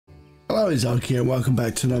Hello, it's Arky and welcome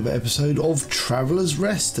back to another episode of Traveller's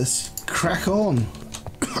Rest. Let's crack on.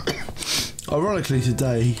 Ironically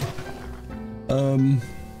today, I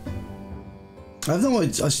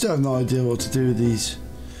still have no idea what to do with these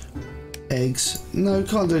eggs. No,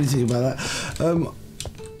 can't do anything about that.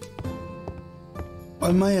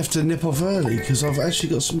 I may have to nip off early because I've actually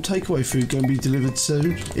got some takeaway food going to be delivered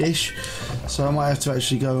soon-ish. So I might have to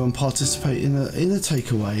actually go and participate in a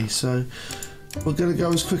takeaway. So we're going to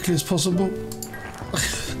go as quickly as possible.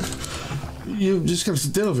 You just have to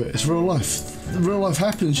deal with it. It's real life. Real life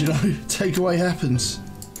happens, you know. Takeaway happens.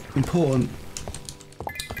 Important.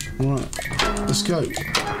 Right, let's go.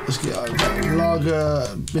 Let's get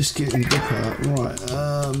lager, biscuit and dipper. Right,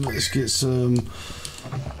 let's get some...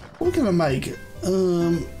 What are we going to make?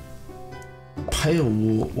 Pale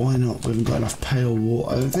wort. Why not? We haven't got enough pale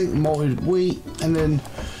wort. I think malted wheat, and then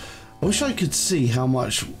I wish I could see how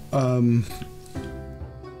much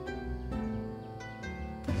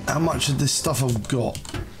of this stuff I've got.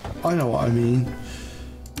 I know what I mean.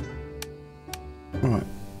 Right.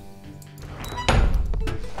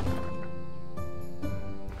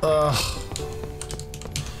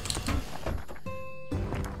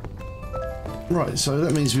 Right, so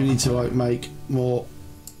that means we need to like make more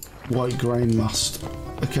white grain must.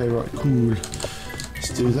 Okay, right, cool. Let's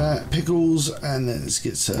do that. Pickles, and then let's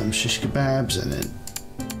get some shish kebabs, and then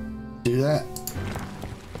do that.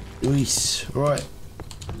 Nice. Right.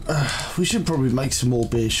 We should probably make some more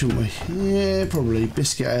beer, shouldn't we? Yeah, probably.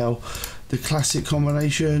 Biscuit ale, the classic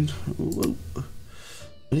combination. Ooh.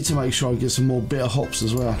 I need to make sure I get some more bitter hops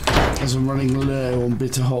as well, as I'm running low on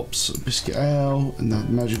bitter hops. Biscuit ale and the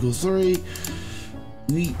magical 3.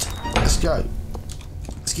 Neat. Let's go.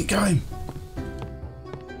 Let's get going.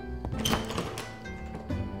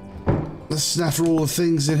 Let's snaffle all the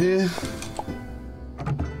things in here.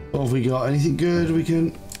 What have we got? Anything good we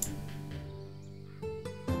can...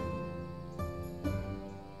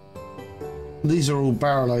 These are all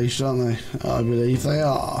barrel aged, aren't they? I believe they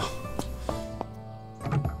are.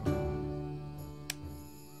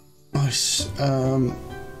 Nice. Throwing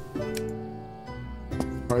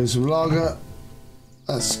some lager.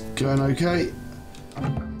 That's going okay.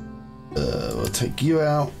 We'll take you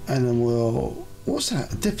out, and then we'll... What's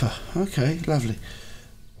that? A dipper. Okay, lovely.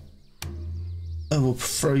 And we'll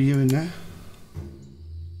throw you in there.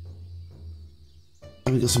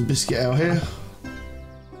 And we've got some biscuit out here.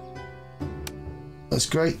 That's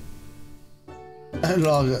great. And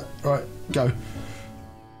lager. Right, go.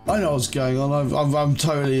 I know what's going on. I'm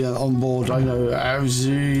totally on board. I know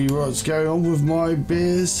what's going on with my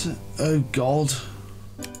beers. Oh God.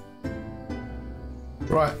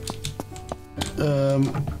 Right.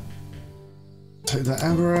 Take that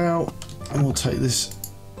amber out, and we'll take this.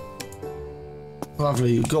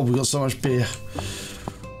 Lovely. God, we've got so much beer.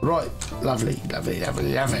 Right. Lovely, lovely,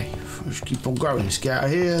 lovely, lovely. Let's keep on going. Let's get out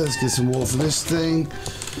of here. Let's get some water for this thing.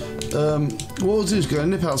 What we'll do is go and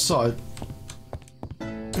nip outside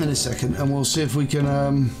in a second, and we'll see if we can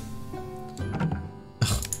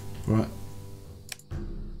right,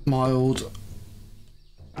 mild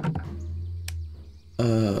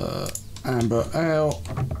amber ale.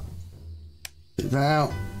 Get that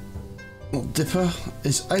out. Not dipper,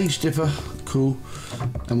 it's aged dipper. Cool.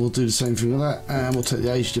 And we'll do the same thing with that, and we'll take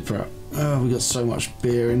the aged dipper out. Oh, we got so much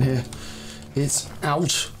beer in here, it's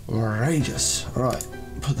outrageous. Right,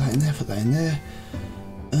 put that in there, put that in there.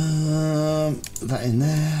 That in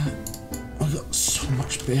there. I got so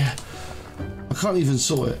much beer. I can't even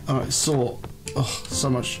sort it. Alright, sort. Oh, so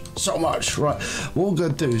much. So much. Right. What we're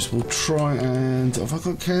going to do is we'll try and... Have I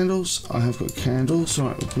got candles? I have got candles.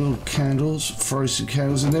 Right, we'll build candles. Throw some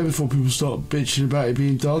candles in there before people start bitching about it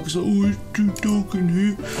being dark. It's like, oh, it's too dark in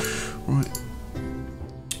here. Right.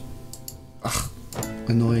 Ugh.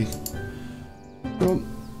 Annoying. Come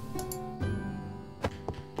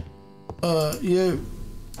on. Yeah.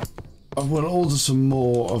 I'm going to order some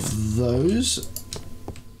more of those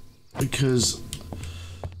because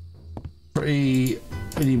we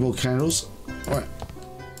need more candles. Right.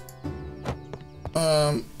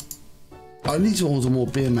 I need to order more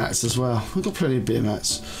beer mats as well. We've got plenty of beer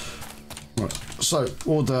mats. Right. So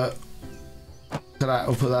order that.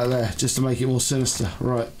 I'll put that there just to make it more sinister.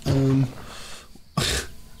 Right.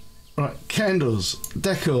 Right. Candles.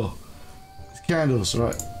 Decor. Candles.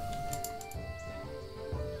 Right.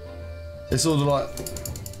 It's all like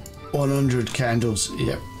 100 candles,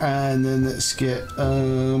 yep. And then let's get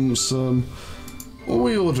some... What are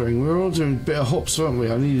we ordering? We're ordering bitter hops, weren't we?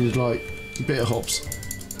 I needed like bitter hops.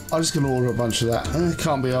 I'm just going to order a bunch of that. I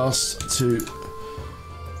can't be asked to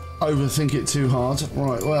overthink it too hard.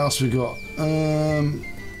 Right, what else we got?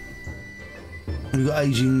 We've got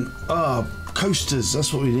aging. Coasters.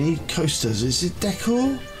 That's what we need. Coasters. Is it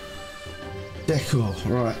decor? Decor.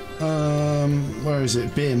 Right. Where is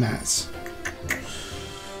it? Beer mats.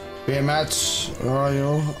 Beer mats.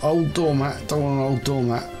 Alright, old doormat. Don't want an old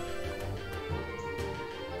doormat.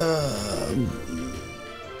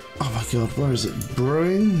 Oh my god, where is it?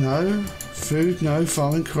 Brewing? No. Food? No.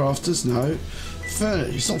 Farming crafters? No.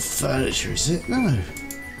 Furniture? It's not furniture, is it? No.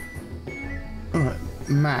 Alright,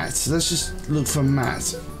 mat. Let's just look for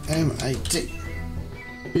mat. M-A-T.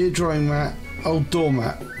 Beer drying mat. Old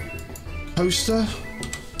doormat. Coaster?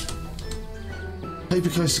 Paper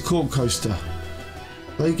coaster, cork coaster.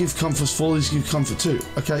 They give comfort, for these give comfort too.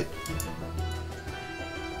 Okay.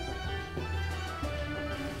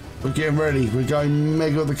 We're getting ready. We're going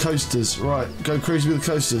mega with the coasters. Right, go crazy with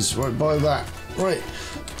the coasters. Right, buy that. Right,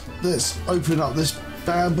 let's open up this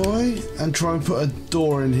bad boy and try and put a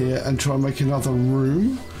door in here and try and make another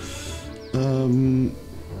room.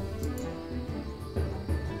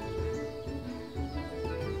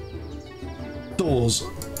 Doors.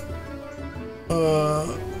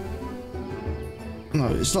 No,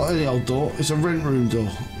 it's not any old door. It's a rent room door.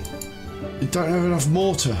 We don't have enough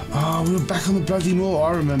mortar. Ah, we're back on the bloody mortar.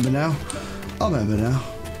 I remember now.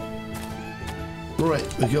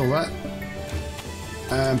 Right, we get all that.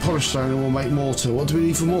 And polished stone and we'll make mortar. What do we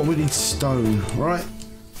need for mortar? We need stone, right?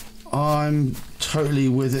 I'm totally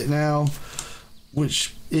with it now,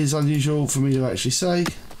 which is unusual for me to actually say,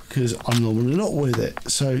 because I'm normally not with it.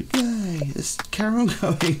 So, yay, let's carry on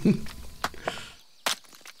going.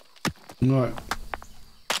 Right.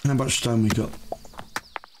 How much stone we got?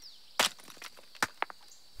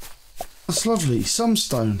 That's lovely. Some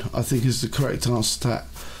stone, I think, is the correct answer to that.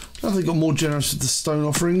 I think they got more generous with the stone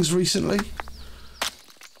offerings recently.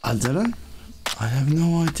 I don't know. I have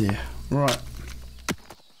no idea. Right.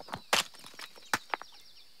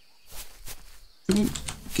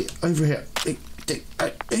 Get over here.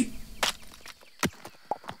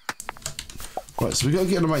 Right, so we've got to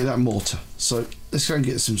get to make that mortar. So let's go and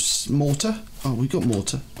get some mortar. Oh, we got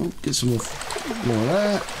mortar. Oh, get some more of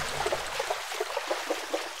that.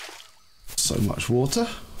 So much water.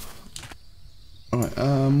 Alright,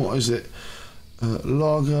 what is it?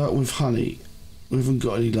 Lager with honey. We haven't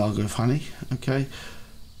got any lager with honey. Okay.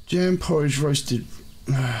 Jam, porridge, roasted.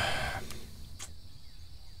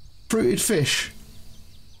 Fruited fish.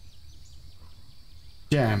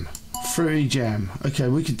 Jam. Fruity jam. Okay,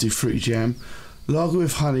 we could do fruity jam. Lager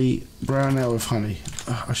with honey, brown ale with honey.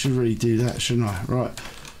 I should really do that, shouldn't I? Right.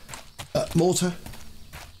 Mortar.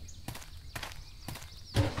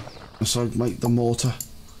 So make the mortar.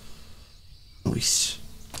 Nice.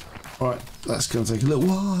 Right, that's going to take a little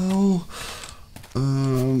while.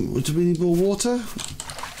 Do we need more water?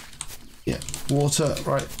 Yeah, water.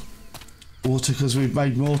 Right. Water because we've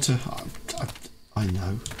made mortar. I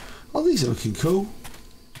know. Oh, these are looking cool.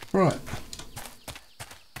 Right.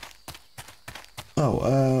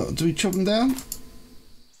 Oh, do we chop them down?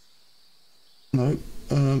 No.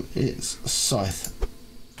 It's a scythe.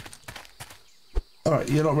 Alright,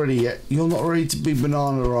 you're not ready yet. You're not ready to be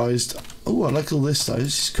bananarized. Oh, I like all this though.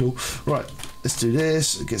 This is cool. Right, let's do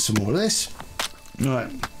this. Get some more of this.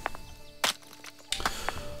 Alright.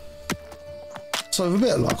 So with a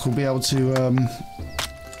bit of luck, we'll be able to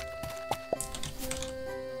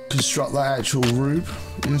construct that actual room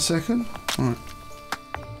in a second. Alright.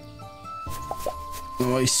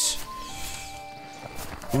 Nice.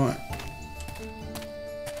 Alright.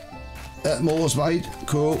 That more's made.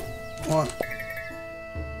 Cool. Alright.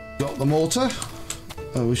 Got the mortar.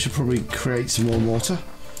 We should probably create some more mortar.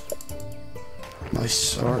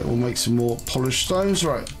 Nice. Alright, we'll make some more polished stones.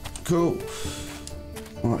 Right, cool.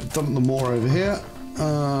 Alright, dump the more over here.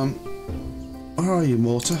 Where are you,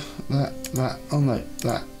 mortar? That. Oh no,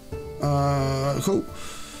 that. Cool.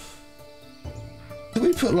 Do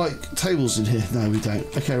we put like tables in here? No, we don't.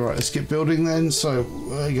 Okay, right, let's get building then. So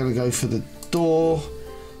we're gonna go for the door.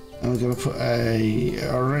 And we're gonna put a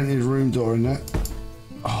rented room door in there.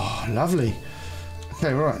 Oh, lovely.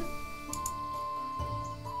 Okay, right.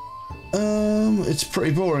 It's a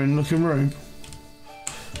pretty boring looking room.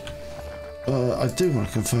 I do want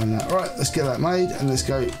to confirm that. Right, let's get that made and let's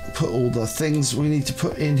go put all the things we need to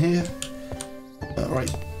put in here.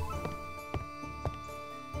 Right.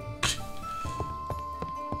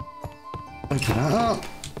 Open that up.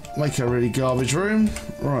 Make a really garbage room.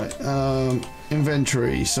 Right.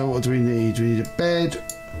 Inventory. So what do we need? We need a bed,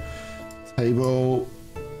 table,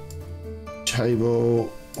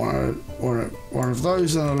 one of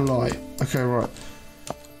those and a light. Okay, right.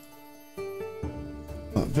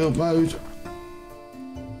 Build mode.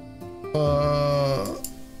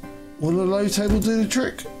 Will a low table do the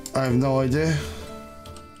trick? I have no idea.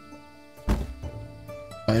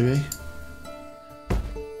 maybe.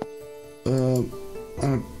 And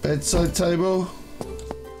a bedside table.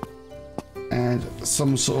 And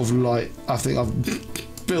some sort of light. I think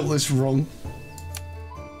I've built this wrong.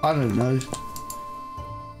 I don't know.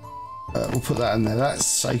 We'll put that in there. That's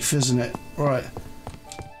safe, isn't it? Right.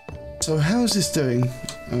 So how is this doing?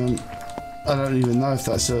 I don't even know if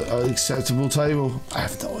that's an acceptable table. I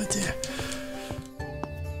have no idea.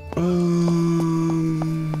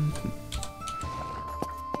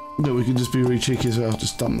 No, we can just be really cheeky as well.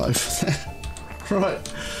 Just dump that over there. Right.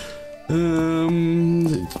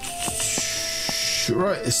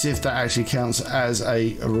 Right, let's see if that actually counts as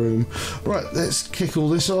a room. Right, let's kick all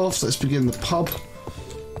this off. Let's begin the pub.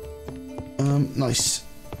 Nice.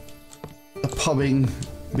 The pubbing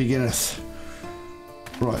beginneth.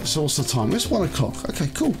 Right, so what's the time? It's 1 o'clock. Okay,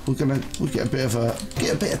 cool. We'll get a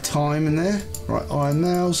bit of time in there. Right, iron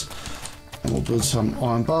nails, and we'll build some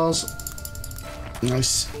iron bars.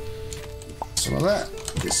 Nice. Some of that.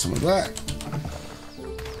 Get some of that.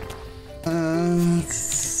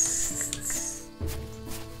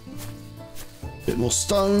 Bit more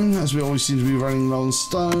stone, as we always seem to be running low on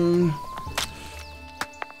stone.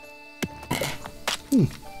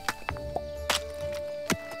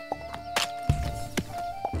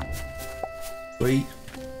 Sweet.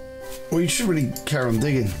 Well, you should really carry on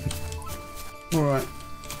digging. Alright.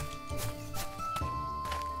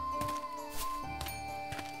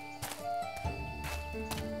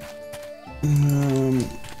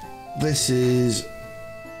 This is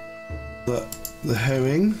the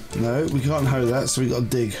hoeing. No, we can't hoe that, so we got to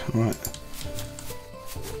dig. Right.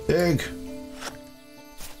 Dig.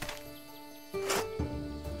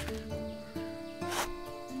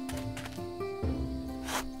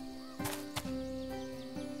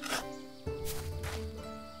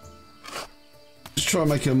 Just try and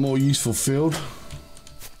make it a more useful field.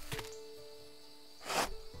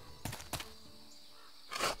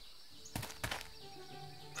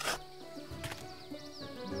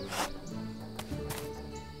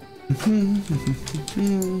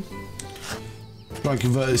 Try and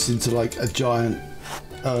convert this into like a giant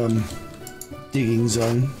digging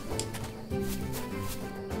zone.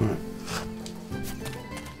 Right.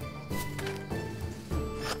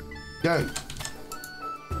 Go.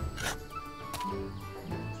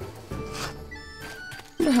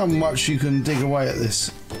 I wonder how much you can dig away at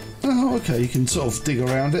this. Oh, okay, you can sort of dig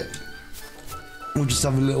around it. We'll just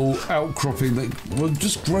have a little outcropping that will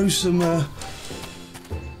just grow some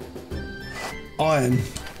iron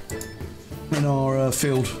in our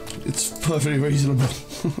field. It's perfectly reasonable.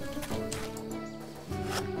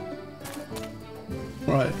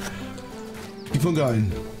 Right, keep on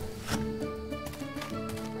going.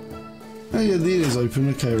 Oh yeah, the inn is open.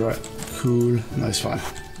 Okay, right, cool, nice, fine.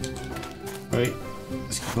 Right,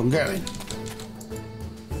 let's keep on going.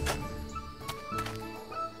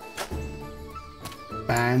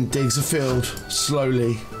 And digs a field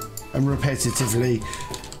slowly and repetitively.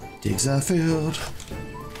 Digs a field.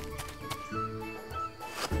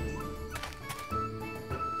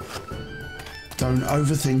 Don't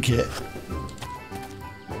overthink it.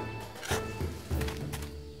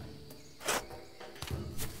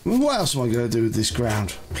 Well, what else am I going to do with this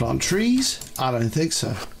ground? Plant trees? I don't think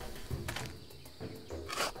so.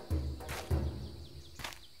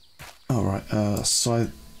 Alright,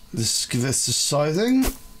 scythe. Let's give this a scything.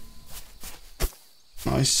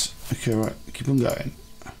 Nice. Okay, right, keep on going.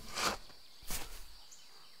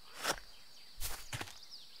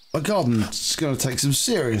 A garden's going to take some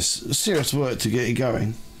serious work to get it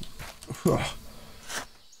going. Like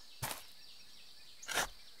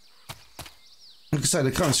I say,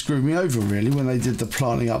 they kind of screwed me over really when they did the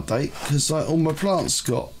planting update, because like all my fields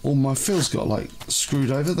got like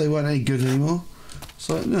screwed over. They weren't any good anymore.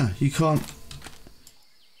 So no, you can't.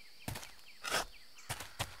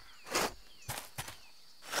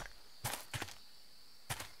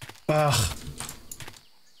 Ugh.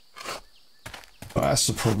 Oh, that's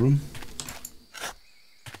the problem.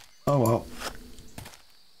 Oh well.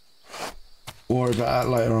 Worry about that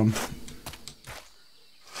later on.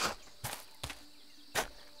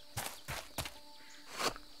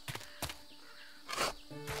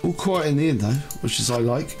 All quiet in the end though, which is I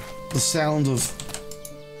like. The sound of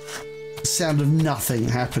nothing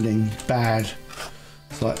happening bad.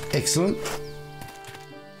 It's like excellent.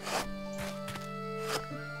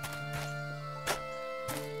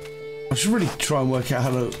 I should really try and work out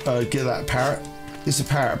how to get that parrot. It's a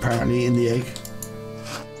parrot apparently in the egg.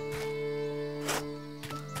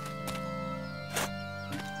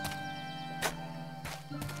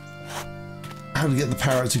 How to get the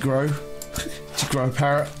parrot to grow. To grow a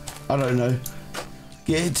parrot. I don't know.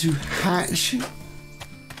 Get it to hatch.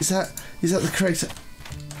 Is that the correct?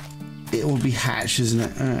 It will be hatch, isn't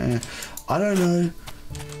it? I don't know.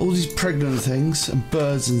 All these pregnant things and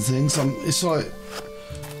birds and things. It's like,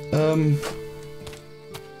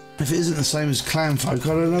 if it isn't the same as clan folk, I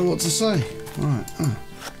don't know what to say. Right.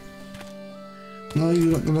 No,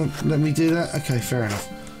 you're not gonna let me do that? Okay, fair enough.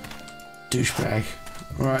 Douchebag.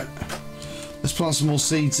 Right. Let's plant some more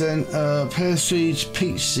seeds then. Pear seeds,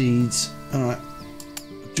 peach seeds. Alright.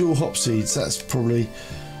 Dual hop seeds, that's probably...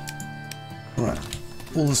 Right.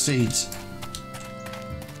 All the seeds.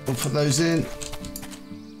 We'll put those in.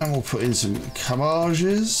 And we'll put in some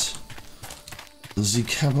cabbages. The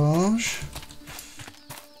cabbage.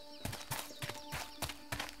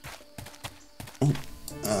 Oh,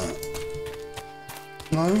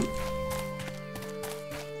 no.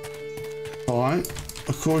 Fine.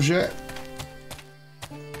 A courgette.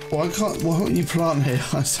 Why can't you plant here?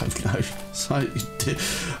 I don't know. So,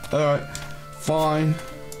 alright. Fine.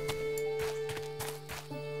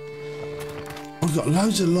 We've got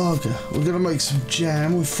loads of lager. We're going to make some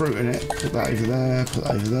jam with fruit in it. Put that over there. Put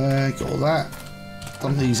that over there. Got all that.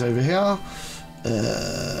 Dump these over here.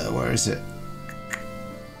 Where is it?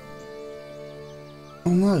 Oh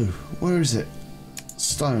no. Where is it?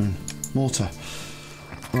 Stone. Mortar.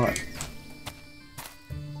 Right.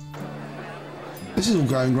 This is all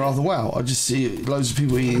going rather well. I just see loads of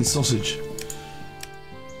people eating sausage.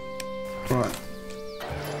 Right.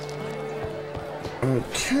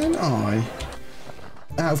 Can I,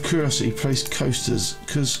 out of curiosity, place coasters?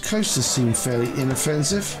 Because coasters seem fairly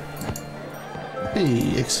inoffensive.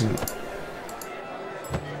 Hey, excellent.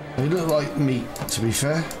 They look like meat, to be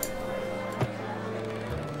fair.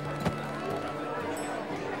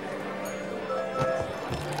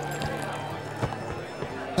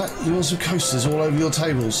 You want some coasters all over your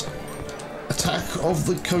tables? Attack of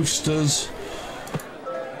the coasters.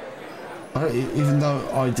 I don't even know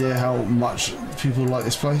idea how much people like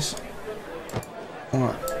this place.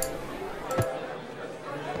 Alright.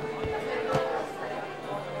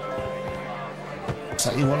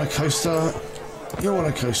 So you want a coaster? You want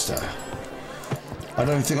a coaster. I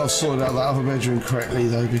don't think I've sorted out that other bedroom correctly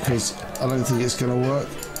though, because I don't think it's going to work.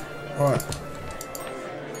 Alright.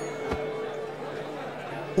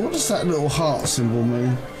 What does that little heart symbol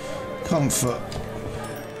mean? Comfort.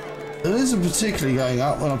 It isn't particularly going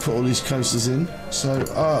up when I put all these coasters in, so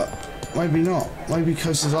maybe not. Maybe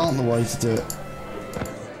coasters aren't the way to do it.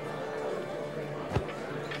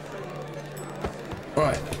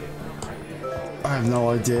 Right. I have no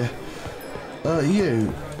idea.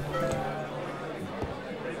 You.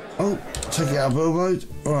 Oh, take it out of build mode.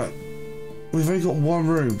 Right. We've only got one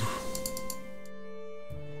room.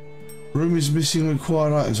 Room is missing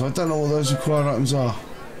required items. I don't know what those required items are.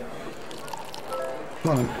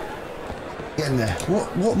 Come on, get in there.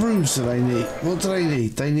 What rooms do they need? What do they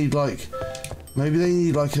need? They need like, maybe they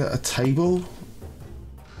need like a table.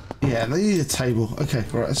 Yeah, they need a table. Okay,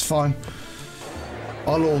 right, that's fine.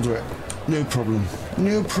 I'll order it. No problem.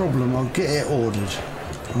 No problem. I'll get it ordered.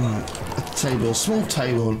 Right, a table, small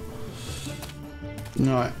table.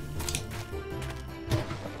 Right.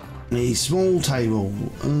 A small table,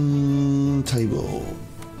 table,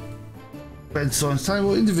 bedside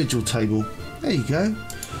table, individual table. There you go.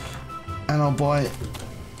 And I'll buy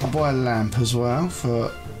a lamp as well for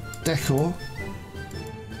decor.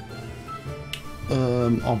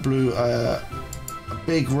 I'll blue a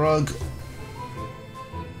big rug.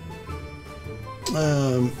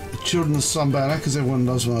 Children's sun banner because everyone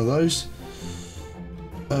does one of those.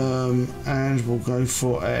 And we'll go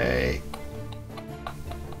for an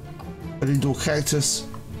indoor cactus.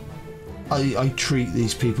 I treat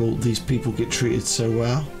these people get treated so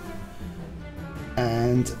well.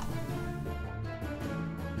 And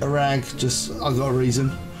a rag, just I got a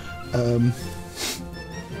reason.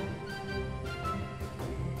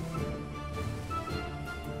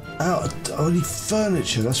 I need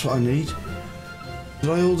furniture, that's what I need.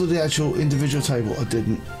 Did I order the actual individual table? I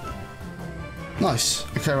didn't. Nice.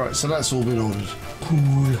 Okay, right, so that's all been ordered.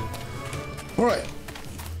 Cool. Alright.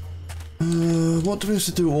 What do we have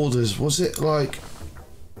to do orders? Was it like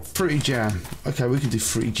fruity jam? Okay, we can do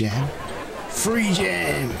fruity jam. Free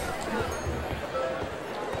jam!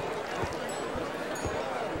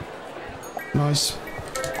 Nice.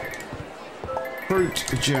 Fruit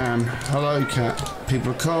jam. Hello, cat.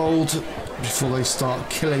 People are cold before they start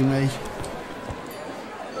killing me.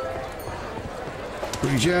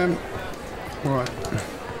 Fruity jam. Right.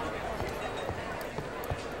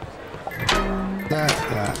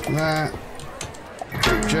 That.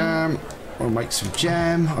 Fruit jam. I'll make some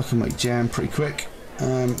jam. I can make jam pretty quick.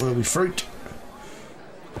 Will be fruit.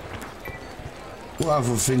 What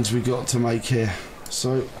other things we got to make here?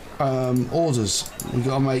 So, orders. We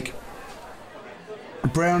gotta make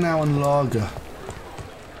brown ale and lager.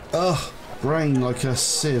 Ugh, brain like a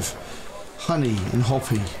sieve. Honey and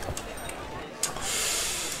hoppy.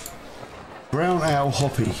 Brown ale,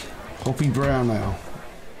 hoppy. Hoppy brown ale.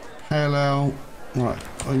 Pale ale. Right,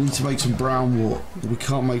 I need to make some brown wort. We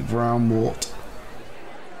can't make brown wort.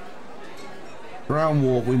 Brown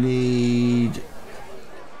wort, we need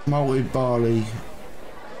malted barley.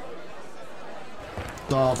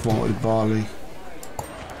 Dark malted barley.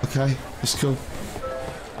 Okay, that's cool.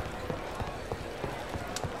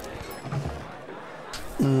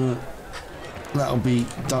 That'll be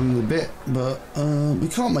done in a bit, but we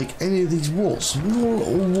can't make any of these worts. We're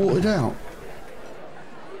all watered out.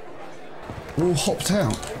 We're all hopped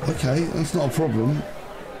out. Okay, that's not a problem.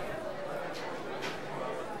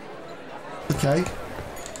 Okay.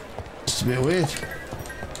 Just a bit weird.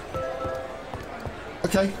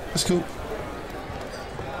 Okay, that's cool.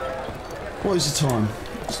 What is the time?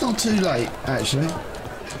 It's not too late, actually.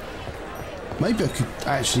 Maybe I could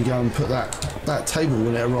actually go and put that table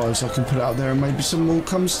when it arrives. I can put it out there and maybe someone will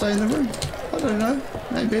come stay in the room. I don't know.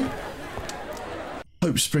 Maybe.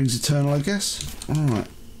 Hope springs eternal, I guess. Alright.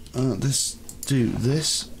 Let's do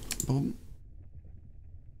this. Boom.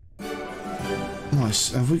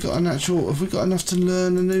 Nice. Have we got enough to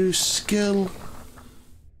learn a new skill?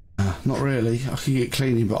 Not really. I can get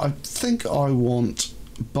cleaning, but I think I want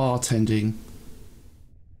bartending.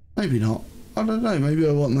 Maybe not. I don't know. Maybe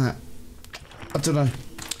I want that. I don't know.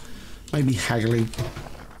 Maybe haggling.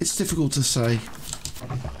 It's difficult to say.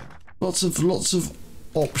 Lots of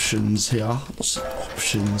options here. Lots of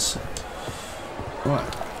options. Right.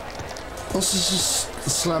 Let's just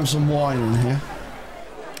slam some wine in here.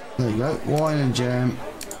 There you go. Wine and jam.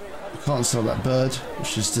 Can't sell that bird,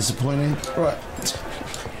 which is disappointing. Right.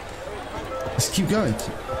 Let's keep going.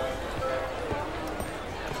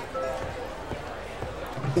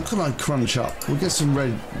 What can I crunch up? We'll get some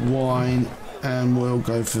red wine and we'll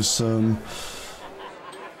go for some...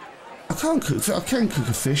 I can cook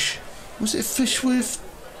a fish. Was it a fish with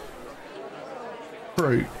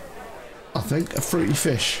fruit? I think a fruity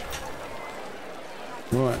fish.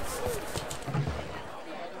 Right.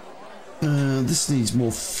 This needs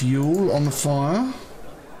more fuel on the fire.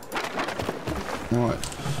 Right.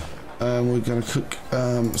 We're going to cook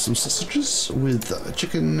some sausages with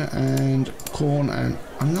chicken and corn and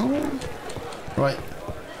onion. Right.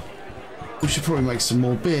 We should probably make some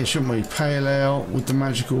more beer, shouldn't we? Pale ale with the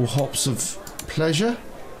magical hops of pleasure.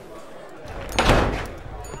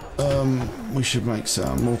 We should make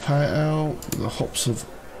some more pale ale with the hops of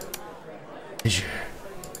pleasure.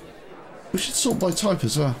 We should sort by type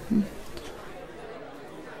as well.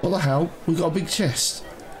 What the hell? We got a big chest.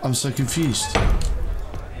 I'm so confused.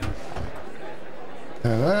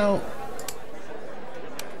 Pale ale.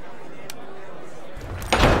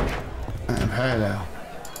 And pale ale.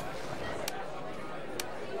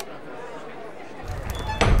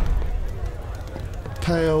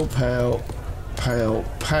 Pale, pale, pale,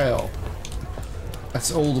 pale.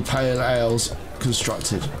 That's all the pale ales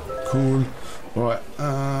constructed. Cool. Right,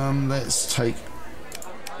 let's take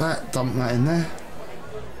that, dump that in there.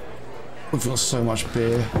 We've got so much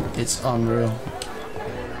beer, it's unreal.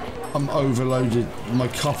 I'm overloaded, my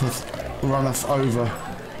cup runneth over.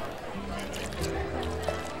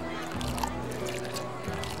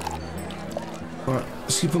 Right,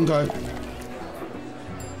 let's keep on going.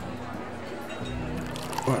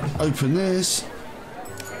 Right, open this.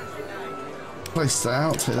 Place that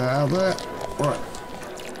out, take that out there. Right,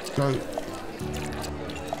 go.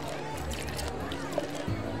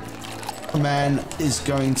 A man is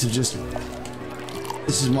going to just...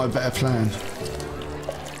 This is my better plan.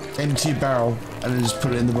 Empty a barrel and then just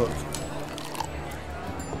put it in the book.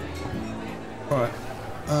 Right.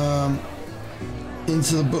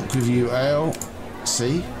 Into the book with you, ale.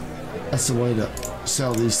 See? That's the way to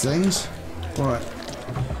sell these things. Right.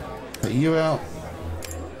 Put you out.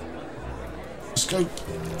 Let's go.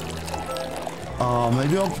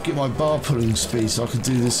 Maybe I'll get my bar pulling speed so I can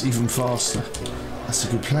do this even faster. That's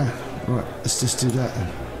a good plan. Right, let's just do that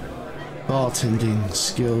then. Bartending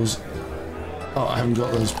skills. Oh, I haven't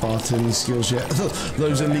got those bartending skills yet.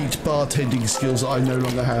 Those elite bartending skills that I no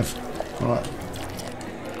longer have. Alright.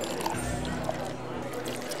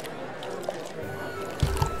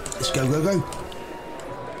 Let's go, go, go.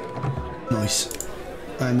 Nice.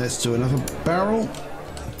 And let's do another barrel.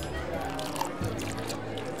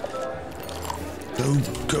 Go,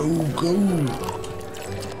 go, go.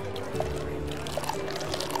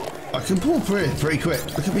 I can pour pretty quick.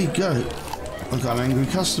 Look at me go. I've got an angry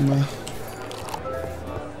customer.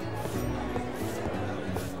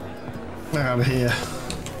 Out of here.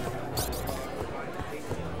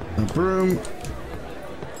 A broom.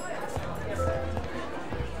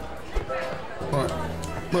 Right,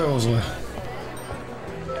 where was I?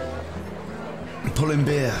 Pulling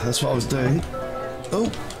beer, that's what I was doing. Oh,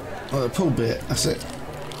 pull beer, that's it.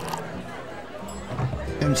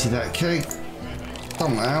 Empty that keg.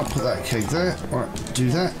 Dump that out, put that keg there. Right, do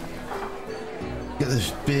that. Get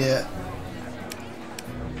this beer.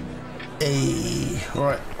 Hey,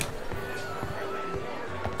 right.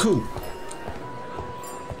 Cool.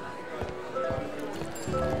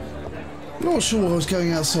 Not sure why I was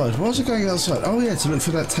going outside. Why was I going outside? Oh yeah, to look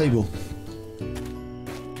for that table.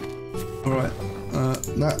 Alright,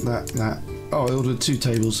 that. Oh, I ordered 2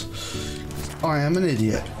 tables. I am an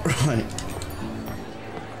idiot. Right.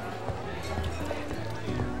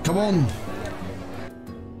 Come on.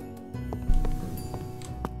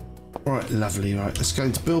 Right, lovely. Right, let's go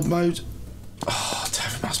into build mode. Oh,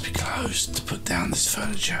 tavern must be closed to put down this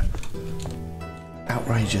furniture.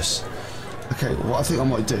 Outrageous. Okay, what I think I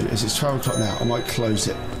might do is it's 12 o'clock now. I might close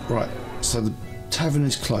it. Right, so the tavern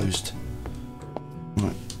is closed.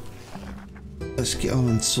 Right. Let's get on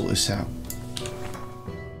and sort this out.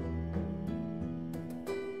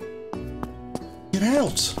 Get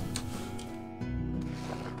out!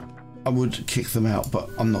 I would kick them out, but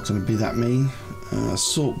I'm not going to be that mean.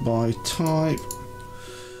 Sort by type.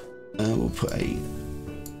 We'll put a...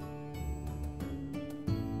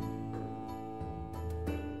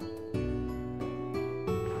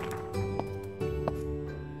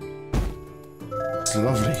 It's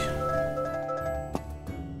lovely.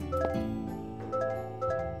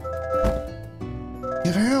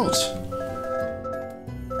 Get out!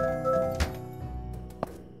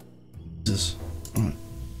 Right.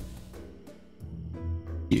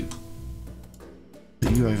 You.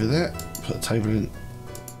 Put you over there. Put a table in.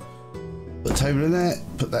 Put a table in there.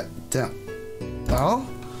 Put that down. Oh.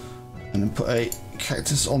 And then put a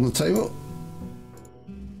cactus on the table.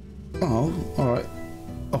 Oh, alright.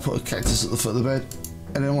 I'll put a cactus at the foot of the bed.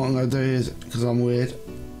 And then what I'm going to do is, because I'm weird,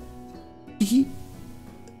 it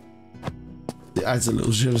adds a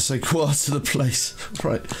little je ne sais quoi to the place.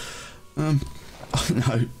 Right. I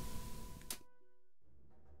know.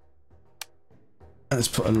 Let's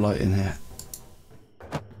put a light in here.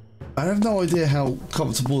 I have no idea how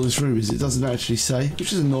comfortable this room is. It doesn't actually say,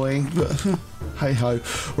 which is annoying, but hey ho.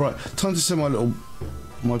 Right, time to send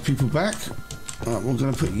my people back. Right, we're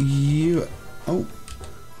going to put you. Oh.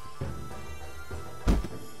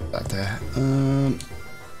 That there.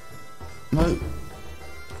 No.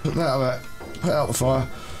 Put that out. Put out the fire.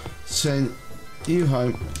 Send you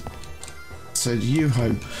home. Send you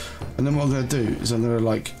home. And then what I'm going to do is I'm going to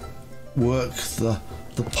like work the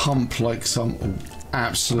pump like some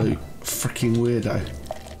absolute freaking weirdo.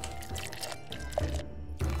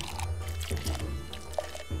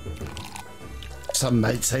 Some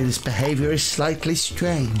might say this behaviour is slightly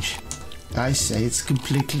strange. I say it's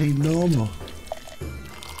completely normal.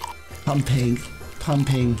 Pumping,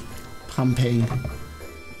 pumping, pumping.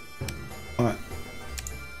 Alright.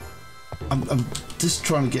 I'm just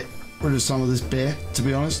trying to get rid of some of this beer, to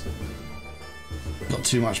be honest. Got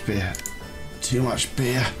too much beer. Too much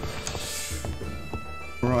beer.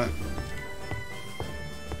 Right.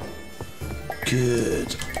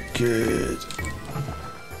 Good. Good.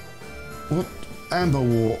 What? Amber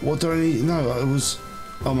wort. What do I need? No, it was...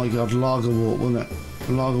 Oh my god, lager wort, wasn't it?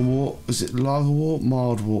 Lager wort. Is it lager wort?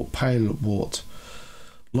 Mild wort. Pale wort.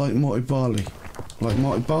 Light malted barley. Like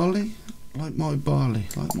malted barley? Like malted barley.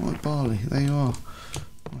 Like malted barley. There you are.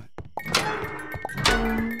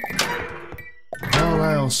 Pale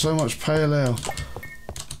ale. So much pale ale.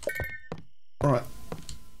 Right.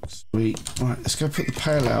 Sweet. Right, let's go put the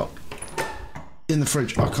pale out in the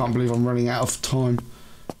fridge. I can't believe I'm running out of time.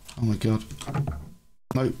 Oh my god.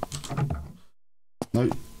 Nope.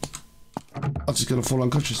 Nope. I'm just gonna fall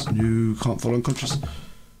unconscious. No, can't fall unconscious.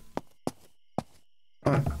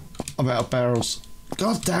 Right. I'm out of barrels.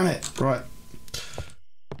 God damn it. Right.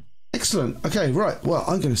 Excellent. Okay, right. Well,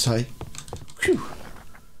 I'm gonna say, whew,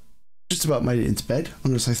 just about made it into bed.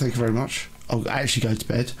 I'm gonna say thank you very much. I'll actually go to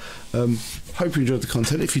bed. Hope you enjoyed the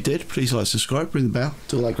content. If you did, please like, subscribe, ring the bell,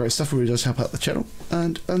 do all that great stuff. It really does help out the channel.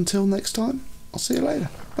 And until next time, I'll see you later.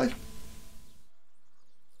 Bye.